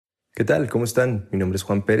¿Qué tal? ¿Cómo están? Mi nombre es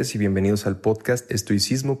Juan Pérez y bienvenidos al podcast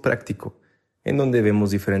Estoicismo Práctico, en donde vemos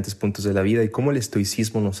diferentes puntos de la vida y cómo el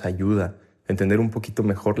estoicismo nos ayuda a entender un poquito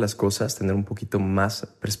mejor las cosas, tener un poquito más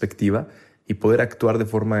perspectiva y poder actuar de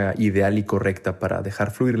forma ideal y correcta para dejar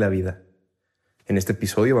fluir la vida. En este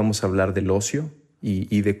episodio vamos a hablar del ocio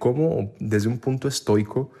y de cómo desde un punto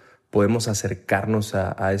estoico podemos acercarnos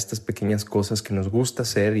a estas pequeñas cosas que nos gusta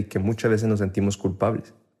hacer y que muchas veces nos sentimos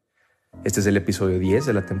culpables. Este es el episodio 10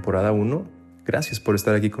 de la temporada 1. Gracias por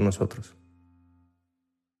estar aquí con nosotros.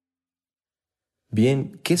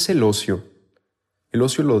 Bien, ¿qué es el ocio? El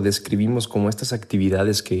ocio lo describimos como estas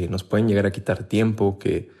actividades que nos pueden llegar a quitar tiempo,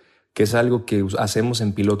 que es algo que hacemos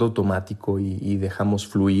en piloto automático y dejamos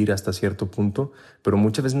fluir hasta cierto punto, pero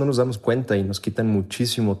muchas veces no nos damos cuenta y nos quitan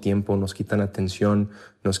muchísimo tiempo, nos quitan atención,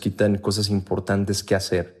 nos quitan cosas importantes que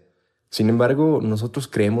hacer. Sin embargo, nosotros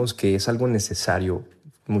creemos que es algo necesario.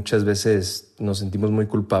 Muchas veces nos sentimos muy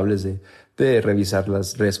culpables de revisar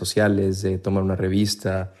las redes sociales, de tomar una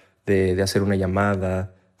revista, de hacer una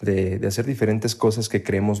llamada, de hacer diferentes cosas que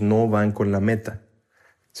creemos no van con la meta.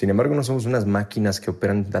 Sin embargo, no somos unas máquinas que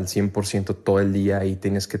operan al 100% todo el día y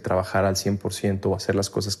tienes que trabajar al 100% o hacer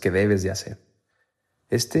las cosas que debes de hacer.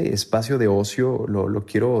 Este espacio de ocio lo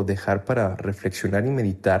quiero dejar para reflexionar y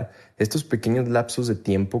meditar estos pequeños lapsos de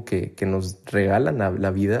tiempo que nos regalan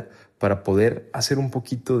la vida para poder hacer un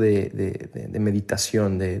poquito de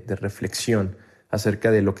meditación, de reflexión acerca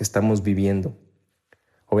de lo que estamos viviendo.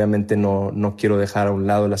 Obviamente no quiero dejar a un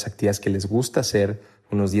lado las actividades que les gusta hacer,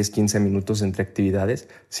 unos 10-15 minutos entre actividades,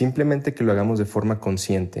 simplemente que lo hagamos de forma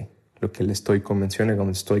consciente, lo que el estoico menciona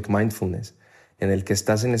como Stoic Mindfulness, en el que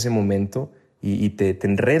estás en ese momento y te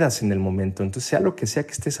enredas en el momento. Entonces, sea lo que sea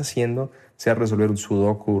que estés haciendo, sea resolver un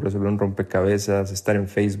sudoku, resolver un rompecabezas, estar en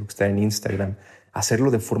Facebook, estar en Instagram,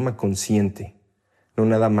 hacerlo de forma consciente. No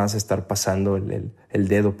nada más estar pasando el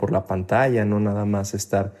dedo por la pantalla, no nada más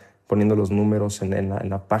estar poniendo los números en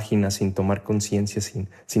la página sin tomar conciencia,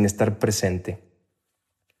 sin estar presente.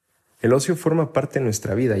 El ocio forma parte de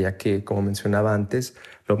nuestra vida, ya que, como mencionaba antes,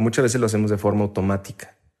 muchas veces lo hacemos de forma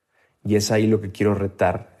automática. Y es ahí lo que quiero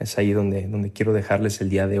retar, es ahí donde quiero dejarles el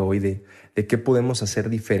día de hoy de qué podemos hacer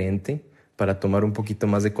diferente para tomar un poquito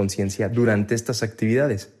más de conciencia durante estas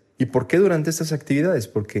actividades. ¿Y por qué durante estas actividades?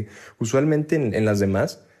 Porque usualmente en las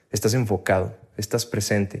demás estás enfocado, estás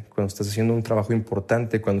presente, cuando estás haciendo un trabajo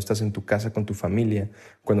importante, cuando estás en tu casa con tu familia,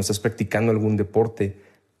 cuando estás practicando algún deporte,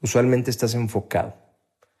 usualmente estás enfocado.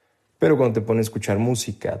 Pero cuando te pones a escuchar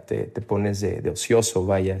música, te pones de ocioso,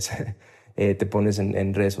 vayas, te pones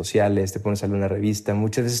en redes sociales, te pones a leer una revista,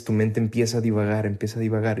 muchas veces tu mente empieza a divagar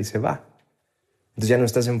y se va. Entonces ya no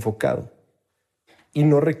estás enfocado. Y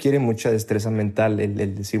no requiere mucha destreza mental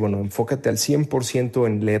el decir, bueno, enfócate al 100%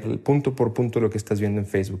 en leer punto por punto lo que estás viendo en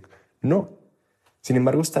Facebook. No. Sin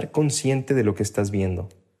embargo, estar consciente de lo que estás viendo,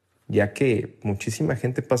 ya que muchísima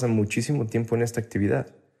gente pasa muchísimo tiempo en esta actividad.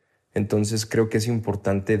 Entonces creo que es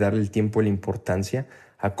importante darle el tiempo y la importancia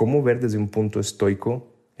a cómo ver desde un punto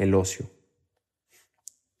estoico el ocio.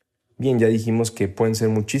 Bien, ya dijimos que pueden ser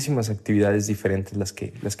muchísimas actividades diferentes las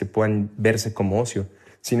que puedan verse como ocio.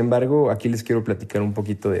 Sin embargo, aquí les quiero platicar un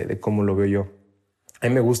poquito de cómo lo veo yo. A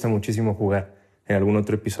mí me gusta muchísimo jugar. En algún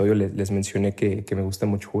otro episodio les mencioné que me gusta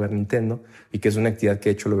mucho jugar Nintendo y que es una actividad que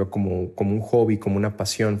de hecho lo veo como un hobby, como una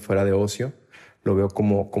pasión fuera de ocio. Lo veo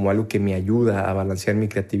como algo que me ayuda a balancear mi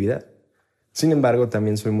creatividad. Sin embargo,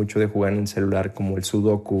 también soy mucho de jugar en el celular como el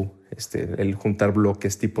sudoku, el juntar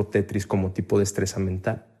bloques tipo Tetris como tipo de destreza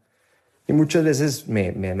mental. Y muchas veces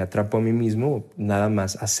me atrapo a mí mismo nada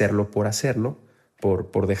más hacerlo,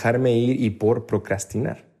 por dejarme ir y por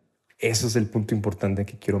procrastinar. Eso es el punto importante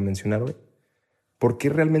que quiero mencionar hoy. ¿Por qué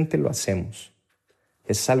realmente lo hacemos?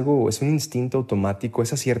 Es un instinto automático,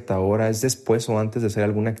 es a cierta hora, es después o antes de hacer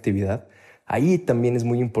alguna actividad. Ahí también es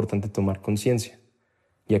muy importante tomar conciencia,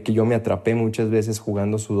 ya que yo me atrapé muchas veces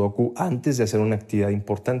jugando sudoku antes de hacer una actividad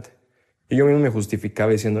importante. Y yo mismo me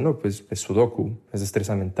justificaba diciendo, no, pues es sudoku, es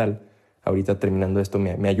destreza mental. Ahorita terminando esto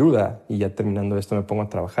me ayuda y ya terminando esto me pongo a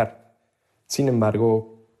trabajar. Sin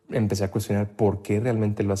embargo, empecé a cuestionar por qué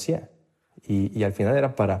realmente lo hacía. Y al final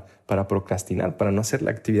era para procrastinar, para no hacer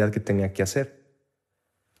la actividad que tenía que hacer.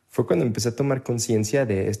 Fue cuando empecé a tomar conciencia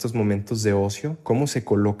de estos momentos de ocio, cómo se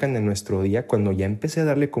colocan en nuestro día, cuando ya empecé a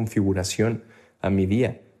darle configuración a mi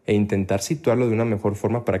día e intentar situarlo de una mejor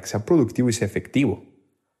forma para que sea productivo y sea efectivo.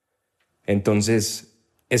 Entonces,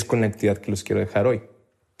 es con la actividad que los quiero dejar hoy.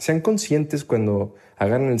 Sean conscientes cuando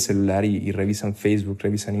agarran el celular y revisan Facebook,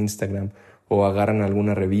 revisan Instagram, o agarran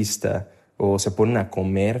alguna revista, o se ponen a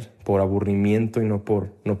comer por aburrimiento y no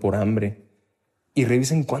por hambre. Y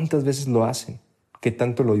revisen cuántas veces lo hacen. qué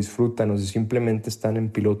tanto lo disfrutan o si simplemente están en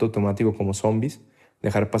piloto automático como zombies,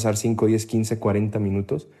 dejar pasar 5, 10, 15, 40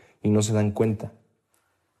 minutos y no se dan cuenta.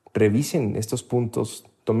 Revisen estos puntos,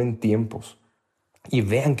 tomen tiempos y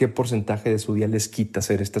vean qué porcentaje de su día les quita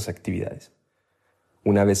hacer estas actividades.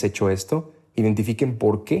 Una vez hecho esto, identifiquen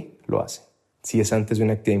por qué lo hacen. Si es antes de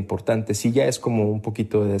una actividad importante, si ya es como un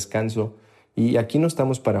poquito de descanso. Y aquí no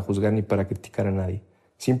estamos para juzgar ni para criticar a nadie.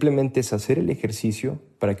 Simplemente es hacer el ejercicio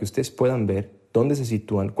para que ustedes puedan ver dónde se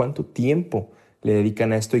sitúan, cuánto tiempo le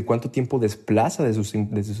dedican a esto y cuánto tiempo desplaza de sus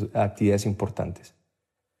actividades importantes.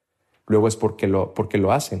 Luego es porque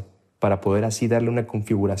lo hacen, para poder así darle una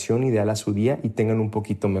configuración ideal a su día y tengan un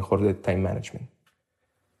poquito mejor de time management.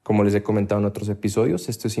 Como les he comentado en otros episodios,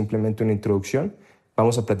 esto es simplemente una introducción.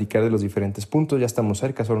 Vamos a platicar de los diferentes puntos, ya estamos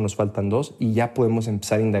cerca, solo nos faltan 2 y ya podemos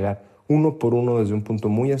empezar a indagar uno por uno desde un punto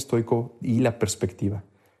muy estoico y la perspectiva,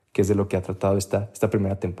 que es de lo que ha tratado esta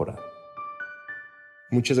primera temporada.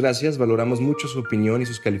 Muchas gracias, valoramos mucho su opinión y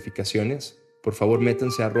sus calificaciones. Por favor,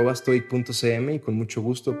 métanse a @stoic.cm y con mucho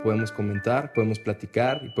gusto podemos comentar, podemos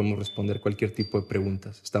platicar y podemos responder cualquier tipo de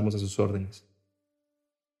preguntas. Estamos a sus órdenes.